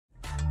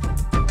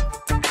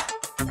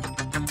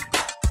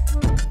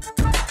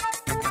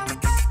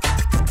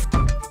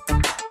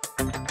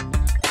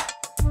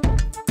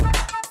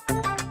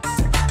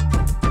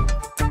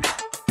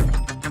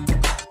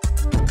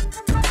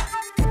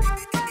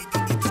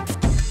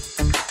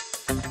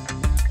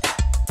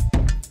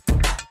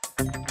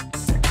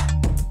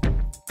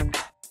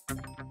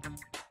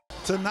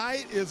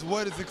Tonight is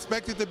what is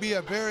expected to be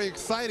a very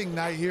exciting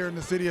night here in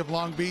the city of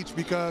Long Beach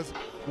because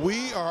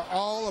we are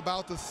all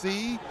about to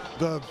see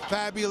the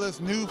fabulous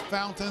new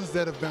fountains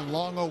that have been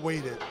long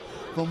awaited.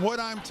 From what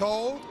I'm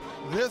told,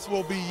 this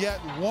will be yet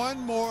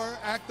one more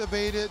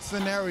activated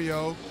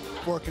scenario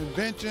for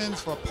conventions,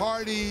 for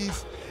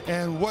parties,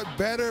 and what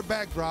better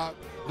backdrop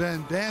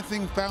than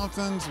dancing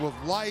fountains with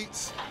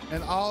lights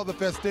and all the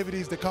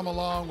festivities that come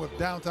along with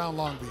downtown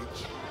Long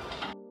Beach.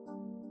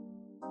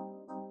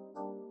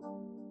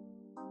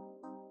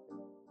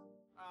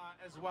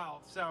 As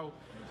well. So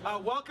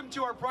welcome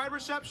to our Pride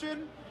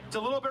reception. It's a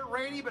little bit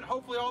rainy, but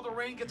hopefully all the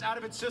rain gets out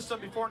of its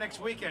system before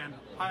next weekend.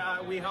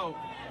 We hope.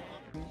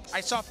 I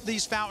saw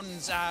these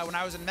fountains when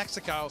I was in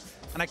Mexico,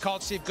 and I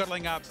called Steve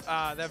Goodling up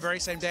that very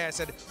same day. I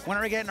said, when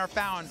are we getting our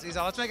fountains? He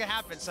said, let's make it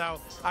happen.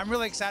 So I'm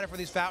really excited for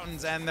these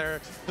fountains, and they'll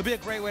be a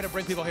great way to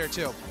bring people here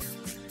too.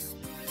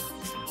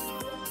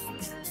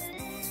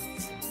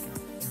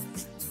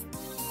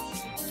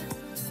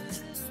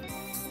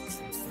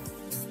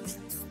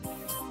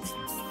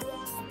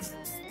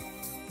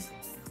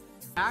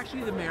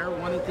 Actually, the mayor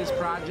wanted this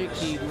project.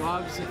 He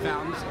loves the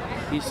fountains.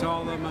 He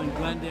saw them in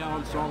Glendale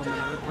and saw them in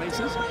other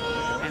places.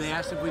 And they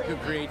asked if we could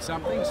create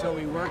something. So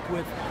we worked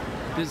with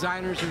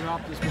designers who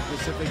helped us with the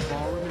Civic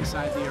Ballroom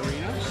inside the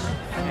arena.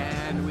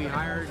 And we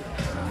hired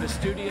a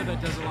studio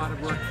that does a lot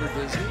of work for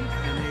Disney.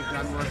 And they've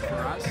done work for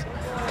us.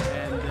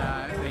 And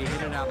they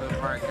hit it out of the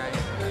park.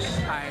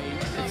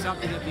 It's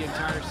something that the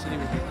entire city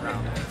would be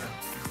proud of.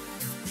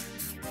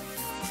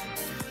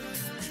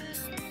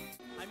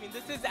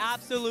 This is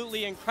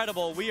absolutely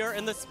incredible. We are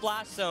in the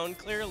splash zone,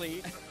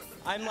 clearly.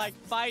 I'm like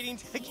fighting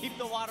to keep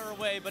the water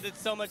away, but it's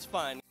so much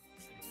fun.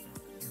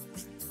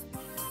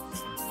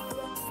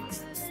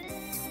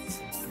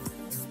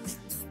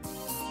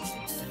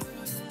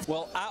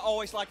 Well, I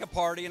always like a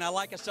party and I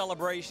like a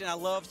celebration. I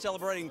love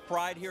celebrating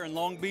Pride here in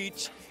Long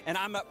Beach, and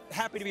I'm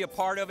happy to be a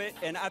part of it.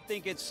 And I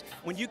think it's,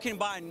 when you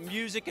combine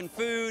music and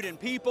food and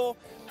people,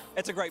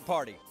 it's a great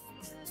party.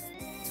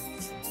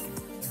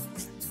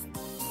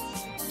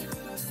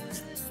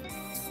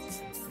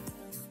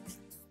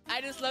 I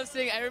just love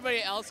seeing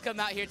everybody else come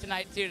out here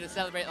tonight too to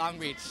celebrate Long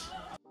Beach.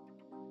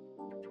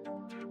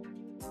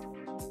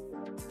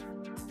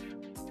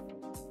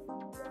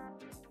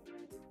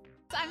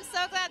 I'm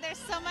so glad there's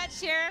so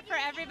much here for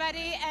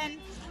everybody, and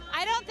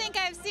I don't think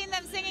I've seen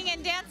them singing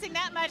and dancing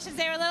that much since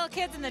they were little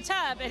kids in the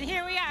tub, and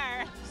here we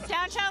are,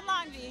 downtown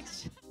Long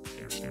Beach.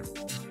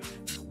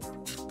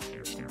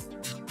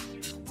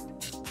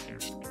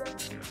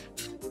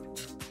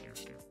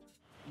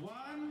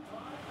 1,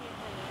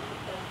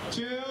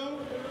 2,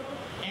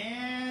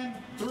 and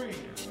 3.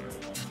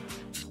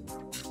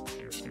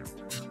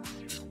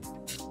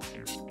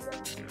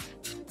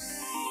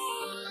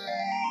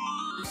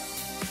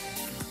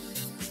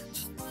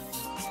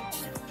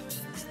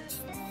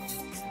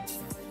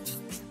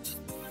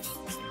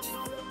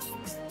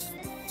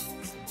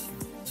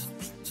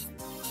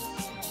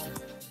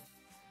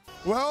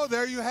 Well,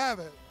 there you have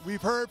it.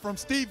 We've heard from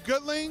Steve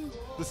Goodling,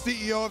 the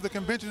CEO of the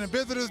Convention and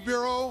Visitors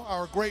Bureau,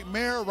 our great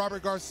mayor,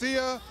 Robert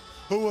Garcia,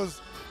 who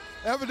was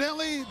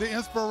evidently the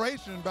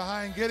inspiration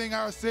behind getting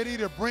our city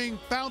to bring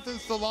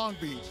fountains to Long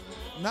Beach.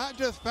 Not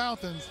just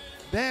fountains,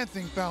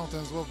 dancing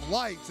fountains with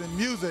lights and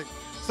music,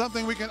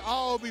 something we can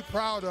all be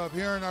proud of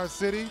here in our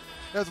city,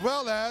 as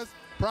well as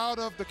proud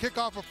of the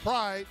kickoff of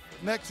Pride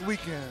next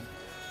weekend.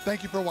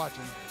 Thank you for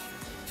watching.